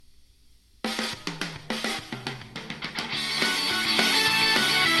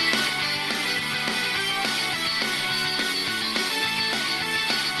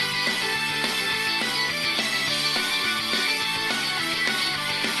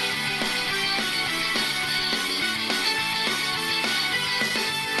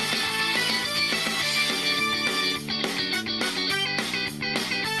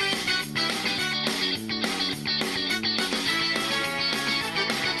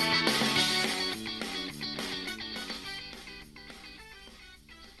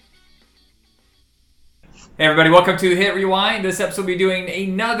Hey everybody, welcome to Hit Rewind. This episode will be doing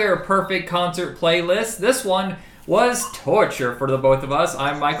another perfect concert playlist. This one was torture for the both of us.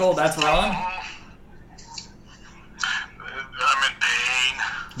 I'm Michael, that's Ron. I'm in pain.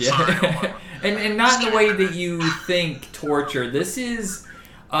 Yeah. and not in the way that you think torture. This is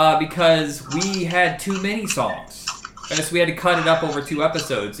because we had too many songs. And so we had to cut it up over 2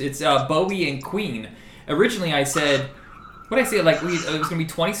 episodes. It's Bowie and Queen. Originally I said, what did I say? It was going to be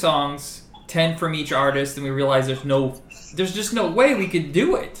 20 songs, 10 from each artist, and we realized there's just no way we could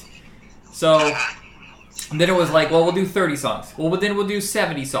do it. So then it was like, well, we'll do 30 songs. Well, then we'll do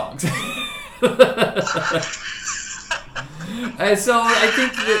 70 songs. And so I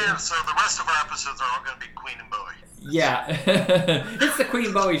think that... So the rest of our episodes are all going to be Queen and Bowie. Yeah. It's the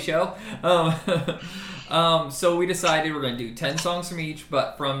Queen Bowie show. So we decided we're going to do 10 songs from each,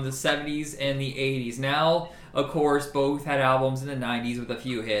 but from the 70s and the 80s. Now, of course, both had albums in the 90s with a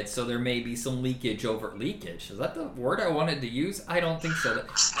few hits, so there may be some leakage over... Leakage? Is that the word I wanted to use? I don't think so.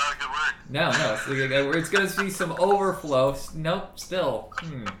 It's not a good word. No, it's going to be some overflow. Nope, still. I'll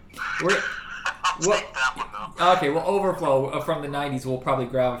take that one, though. Okay, well, overflow from the 90s. We'll probably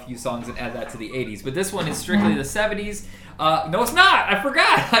grab a few songs and add that to the 80s. But this one is strictly the 70s. No, it's not. I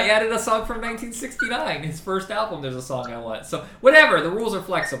forgot. I added a song from 1969. His first album, there's a song I want. So, whatever. The rules are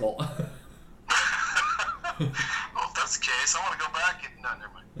flexible. Well, if that's the case, I want to go back and... No,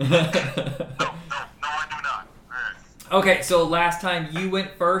 never mind. No, I do not. All right. Okay, so last time you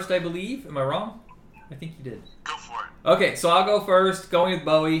went first, I believe. Am I wrong? I think you did. Go for it. Okay, so I'll go first, going with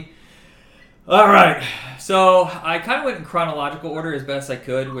Bowie. All right, so I kind of went in chronological order as best I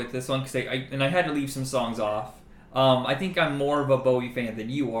could with this one, because I had to leave some songs off. I think I'm more of a Bowie fan than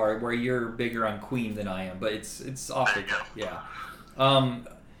you are, where you're bigger on Queen than I am, but it's off the cuff, yeah.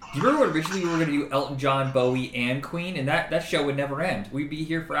 Do you remember what originally we were going to do Elton John, Bowie, and Queen? And that show would never end. We'd be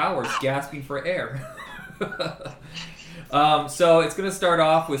here for hours gasping for air. So it's going to start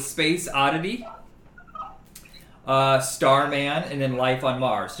off with Space Oddity, Starman, and then Life on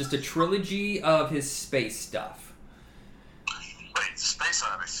Mars. Just a trilogy of his space stuff. Wait, Space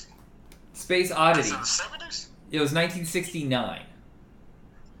Odyssey. Space Oddity. Is it the 70s? It was 1969.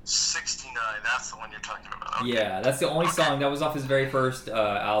 69, that's the one you're talking about. Okay. Yeah, that's the only song that was off his very first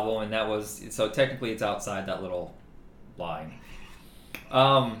album, and that was, so technically it's outside that little line.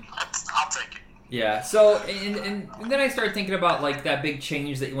 I'll take it. Yeah, so, and then I started thinking about, like, that big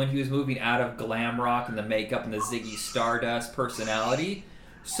change that when he was moving out of glam rock and the makeup and the Ziggy Stardust personality.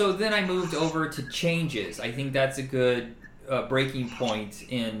 So then I moved over to Changes. I think that's a good breaking point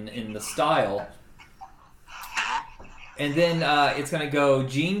in the style. And then it's going to go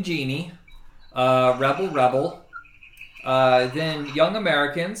Genie, Rebel, then Young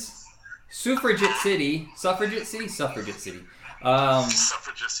Americans, Suffragette City.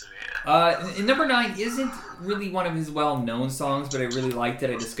 And number 9 isn't really one of his well-known songs, but I really liked it.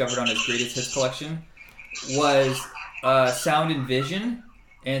 I discovered on his greatest hits collection. Was Sound and Vision,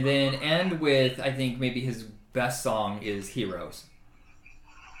 and then end with, I think maybe his best song is Heroes.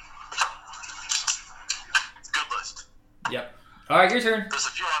 Yep. All right, your turn. There's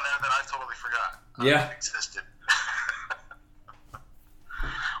a few on there that I totally forgot. Existed.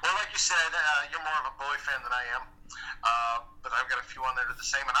 Well, like you said, you're more of a Bowie fan than I am. But I've got a few on there that are the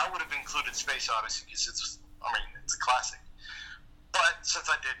same, and I would have included Space Odyssey because it's a classic. But since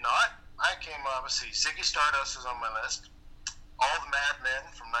I did not, I came up. Let's see, Ziggy Stardust is on my list. All the Mad Men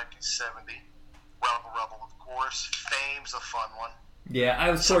from 1970. Rebel, of course. Fame's a fun one. Yeah,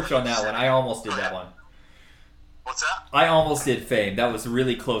 I was tortured on that one. I almost did that one. What's that? I almost did Fame. That was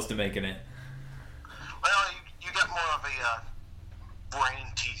really close to making it. Well, you got more of a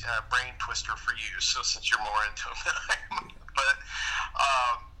brain twister for you, so since you're more into them than I am. But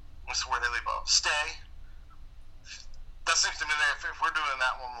so where they leave off. Stay. That seems to me that if we're doing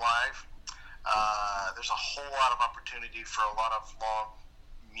that one live, there's a whole lot of opportunity for a lot of long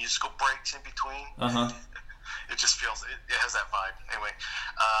musical breaks in between. It just feels it has that vibe. Anyway,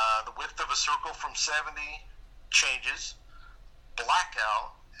 The Width of a Circle from 70. Changes,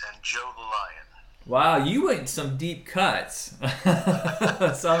 Blackout, and Joe the Lion. Wow, you went some deep cuts.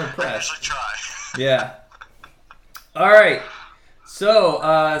 So I'm impressed. I usually try. Yeah. All right. So,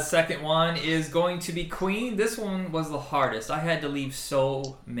 second one is going to be Queen. This one was the hardest. I had to leave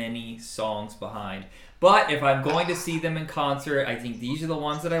so many songs behind. But if I'm going to see them in concert, I think these are the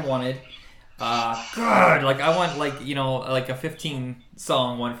ones that I wanted. God, like I want like a 15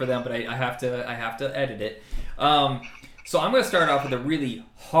 song one for them, but I have to edit it. So I'm going to start off with a really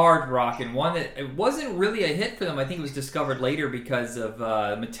hard rockin' one that it wasn't really a hit for them. I think it was discovered later because of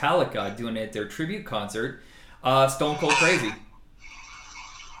Metallica doing it at their tribute concert. Stone Cold Crazy.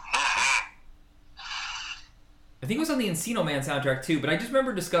 think it was on the Encino Man soundtrack too, but I just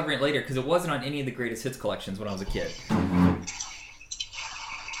remember discovering it later because it wasn't on any of the greatest hits collections when I was a kid. So I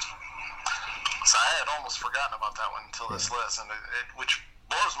had almost forgotten about that one until this list, and which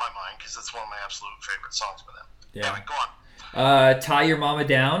blows my mind because it's one of my absolute favorite songs by them. Yeah. Anyway, go on. Tie Your Mama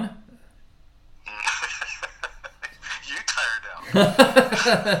Down. You tie her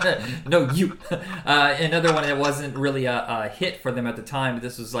down. No, you. Another one that wasn't really a hit for them at the time, but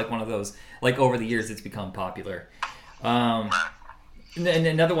this was like one of those, like over the years it's become popular. And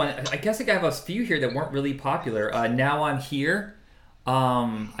another one, I guess I have a few here that weren't really popular. Now I'm Here,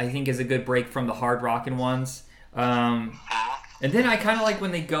 I think is a good break from the hard rockin' ones. And then I kind of like when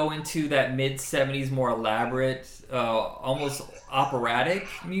they go into that mid-70s more elaborate, almost operatic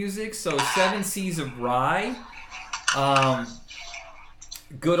music. So Seven Seas of Rye,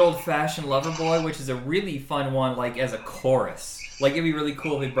 Good Old Fashioned Lover Boy, which is a really fun one, like as a chorus. Like it'd be really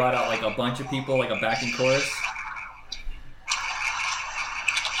cool if they brought out like a bunch of people, like a backing chorus.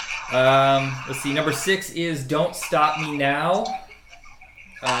 Let's see. Number 6 is Don't Stop Me Now.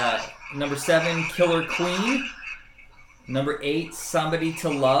 Number 7, Killer Queen. Number 8, Somebody to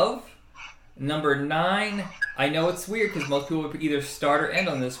Love. Number 9, I know it's weird because most people would either start or end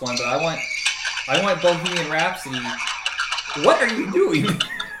on this one, but I want Bohemian Rhapsody. What are you doing?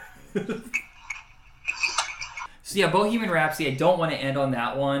 So yeah, Bohemian Rhapsody, I don't want to end on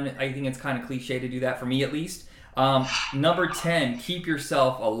that one. I think it's kind of cliche to do that, for me at least. Number 10, Keep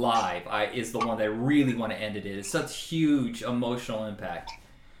Yourself Alive, is the one that I really want to end it in. It's such huge emotional impact.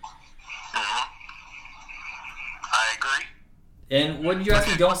 I agree. And what did you ask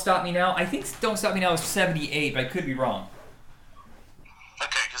me? Don't Stop Me Now? I think Don't Stop Me Now is 78, but I could be wrong.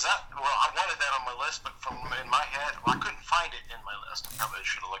 Okay, because I wanted that on my list, but in my head, I couldn't find it in my list. I probably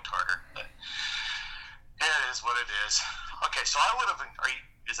should have looked harder. But it is what it is. Okay, so I would have.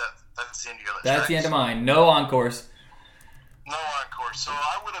 That's the end of your list? That's right? the end of mine. No encores. No encore. So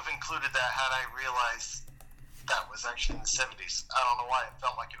I would have included that had I realized that was actually in the 70s. I don't know why it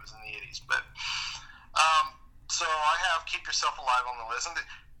felt like it was in the 80s, but so I have Keep Yourself Alive on the list, and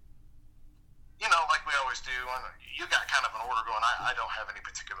like we always do, and you got kind of an order going. I don't have any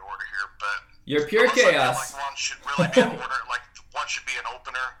particular order here, but You're pure chaos. Like one should really be an order. Like one should be an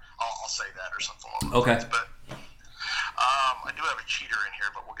opener. I'll say that or something along those lines. But I do have a cheater in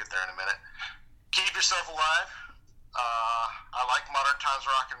here, but we'll get there in a minute. Keep Yourself Alive. I like Modern Times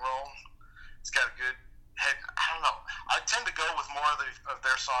Rock and Roll. It's got a good head. I don't know. I tend to go with more of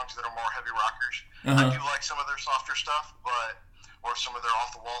their songs that are more heavy rockers. I do like some of their softer stuff, or some of their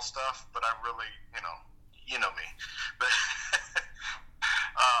off the wall stuff. But I really, you know me. But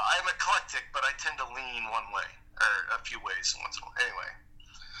I'm eclectic, but I tend to lean one way or a few ways once in a while. Anyway.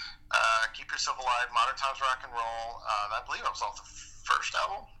 Keep Yourself Alive, Modern Times Rock and Roll. I believe that was off the first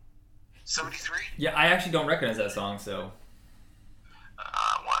album, 73. Yeah, I actually don't recognize that song, so.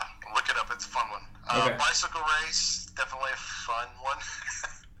 Well, look it up. It's a fun one. Okay. Bicycle Race, definitely a fun one.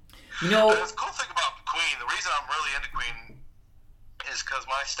 The cool thing about Queen, the reason I'm really into Queen is because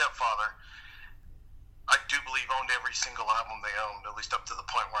my stepfather, I do believe, owned every single album they owned, at least up to the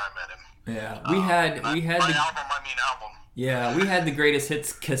point where I met him. Yeah, we had album. Yeah, we had the Greatest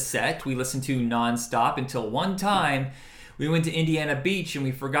Hits cassette we listened to nonstop until one time we went to Indiana Beach and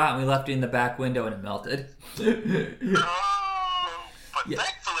we forgot and we left it in the back window and it melted. But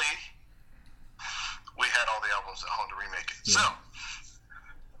thankfully, we had all the albums at home to remake it. Yeah. So,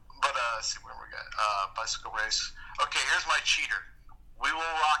 but let's see where we got. Bicycle Race. Okay, here's my cheater. We Will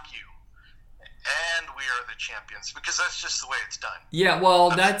Rock You. And We Are the Champions, because that's just the way it's done. Yeah,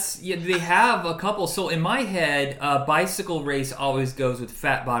 well, they have a couple. So in my head, Bicycle Race always goes with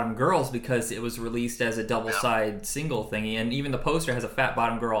Fat Bottom Girls because it was released as a double-side single thingy, and even the poster has a fat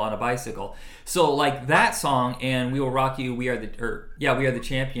bottom girl on a bicycle. So like that song and We Will Rock You, We Are the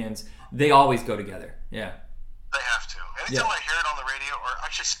Champions, they always go together. Yeah. They have to. Anytime I hear it on the radio, or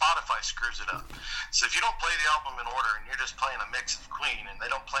actually Spotify screws it up. So if you don't play the album in order and you're just playing a mix of Queen and they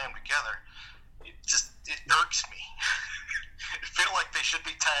don't play them together, it irks me. I feel like they should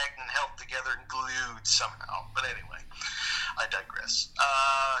be tagged and held together and glued somehow. But anyway, I digress.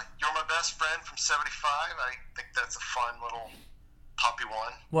 You're My Best Friend from 75. I think that's a fun little poppy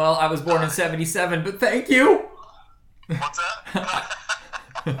one. Well, I was born in 77, but thank you. What's that?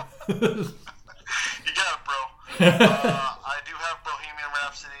 You got it, bro. I do have Bohemian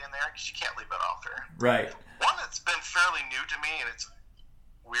Rhapsody in there because you can't leave it off there. Right. One that's been fairly new to me, and it's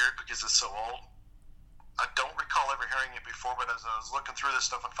weird because it's so old. I don't recall ever hearing it before, but as I was looking through this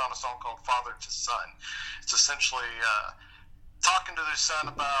stuff, I found a song called Father to Son. It's essentially talking to their son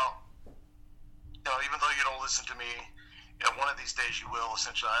about, even though you don't listen to me, Yeah, one of these days you will.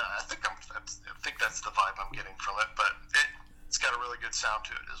 Essentially, I think that's the vibe I'm getting from it. But it's got a really good sound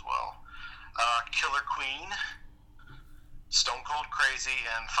to it as well. Killer Queen, Stone Cold Crazy,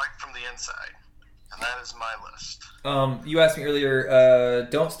 and Fight from the Inside. And that is my list. You asked me earlier,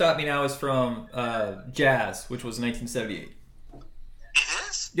 Don't Stop Me Now is from Jazz, which was 1978. It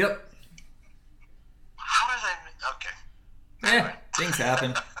is? Yep. How did I... Okay. Anyway. Things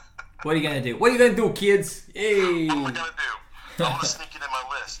happen. What are you going to do? What are you going to do, kids? Hey. What am I going to do? I'm going to sneak it in my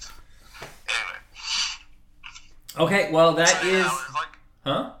list. Anyway. Okay, well, that is...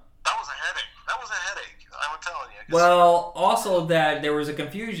 Huh? That was a headache. I'm telling you. Well, also that there was a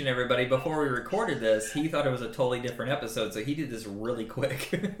confusion, everybody. Before we recorded this, he thought it was a totally different episode, so he did this really quick.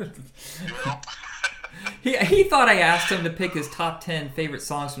 He thought I asked him to pick his top 10 favorite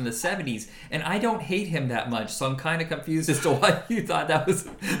songs from the 70s, and I don't hate him that much, so I'm kind of confused as to why you thought that was...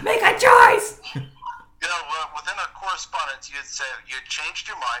 Make a choice! Within our correspondence, you had changed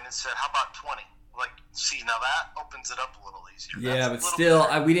your mind and said, how about 20? Like, see, now that opens it up a little easier. Yeah, but still,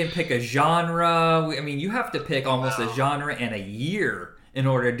 we didn't pick a genre. I mean, you have to pick almost a genre and a year in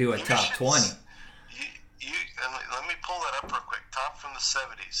order to do a top 20. Let me pull that up real quick. Top from the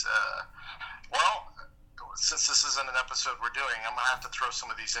 70s. Since this isn't an episode we're doing, I'm going to have to throw some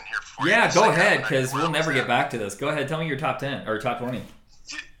of these in here for you. Yeah, go ahead, because we'll never get back to this. Go ahead, tell me your top 10, or top 20. You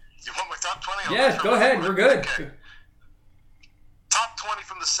want my top 20? Yeah, go ahead, we're good. Okay. Top 20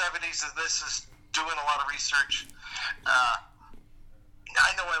 from the 70s, this is doing a lot of research. I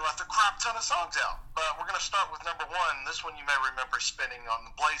know I left a crap ton of songs out, but we're going to start with number one. This one you may remember spinning on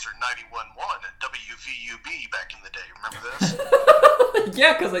the Blazer 91.1 at WVUB back in the day. Remember this?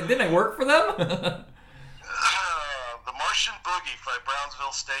 Yeah, because didn't I work for them? The Martian Boogie by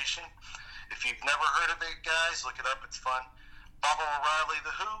Brownsville Station. If you've never heard of it, guys, look it up. It's fun. Baba O'Reilly,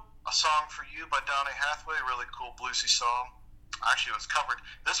 The Who, A Song for You by Donny Hathaway, a really cool bluesy song. Actually, it was covered.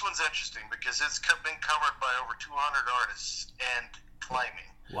 This one's interesting because it's been covered by over 200 artists and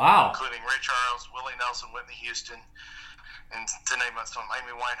climbing. Wow. Including Ray Charles, Willie Nelson, Whitney Houston, and to name some,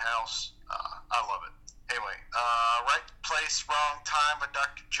 Amy Winehouse. I love it. Anyway, Right Place, Wrong Time by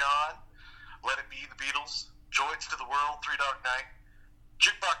Dr. John. Let It Be, The Beatles. Joy to the World, Three Dog Night.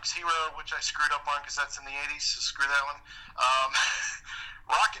 Jukebox Hero, which I screwed up on because that's in the 80s, so screw that one.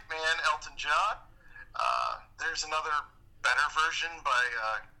 Rocket Man, Elton John. There's another better version by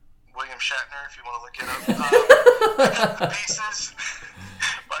William Shatner, if you want to look it up. The Pieces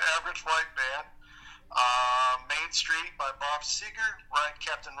by Average White Band. Main Street by Bob Seger. Ride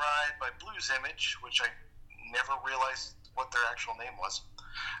Captain Ride by Blues Image, which I never realized what their actual name was.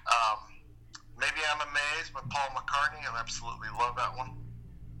 Maybe I'm Amazed by Paul McCartney. I absolutely love that one.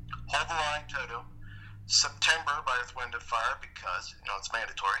 Hold the Line, Toto. September by Earth, Wind & Fire, because, it's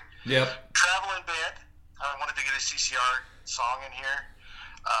mandatory. Yep. Traveling Band. I wanted to get a CCR song in here.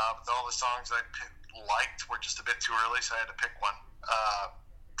 But all the songs I liked were just a bit too early, so I had to pick one.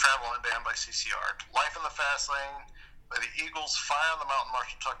 Traveling Band by CCR. Life in the Fast Lane by the Eagles. Fire on the Mountain,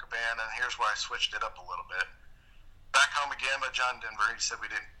 Marshall Tucker Band. And here's where I switched it up a little bit. Back Home Again by John Denver. He said we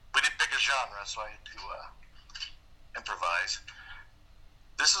didn't pick a genre, so I had to improvise.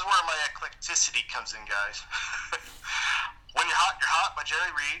 This is where my eclecticity comes in, guys. When You're Hot by Jerry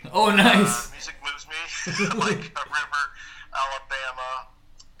Reed. Oh, nice. Music moves me like a river, Alabama.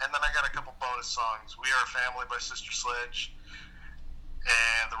 And then I got a couple bonus songs. We Are a Family by Sister Sledge.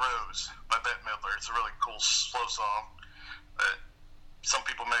 And The Rose by Bette Midler. It's a really cool, slow song. But some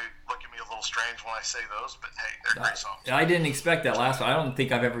people may look at me a little strange when I say those, but hey, they're great songs. I didn't expect that last one. I don't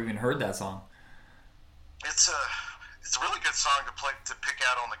think I've ever even heard that song. It's a really good song to pick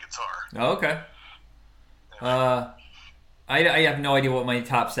out on the guitar. Oh, okay. I have no idea what my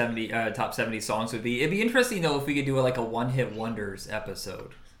top 70 songs would be. It'd be interesting though if we could do a one-hit wonders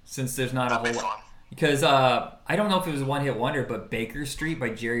episode, since there's not That'd a whole lot. Because I don't know if it was a one-hit wonder, but Baker Street by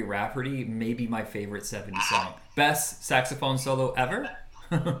Jerry Rafferty may be my favorite 70s song. Best saxophone solo ever?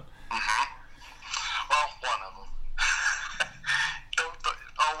 Well, one of them.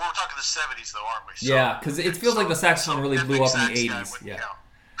 We're talking the 70s, though, aren't we? So, yeah, because it feels like the saxophone really blew up in the 80s. Yeah.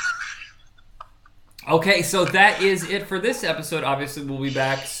 Okay, so that is it for this episode. Obviously, we'll be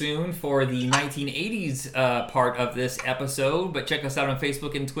back soon for the 1980s part of this episode. But check us out on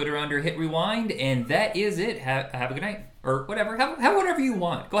Facebook and Twitter under Hit Rewind. And that is it. Have a good night. Or whatever. Have whatever you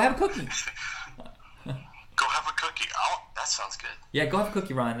want. Go have a cookie. Go have a cookie. Oh, that sounds good. Yeah, go have a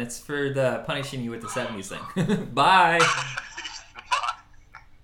cookie, Ron. It's for the punishing you with the 70s thing. Bye.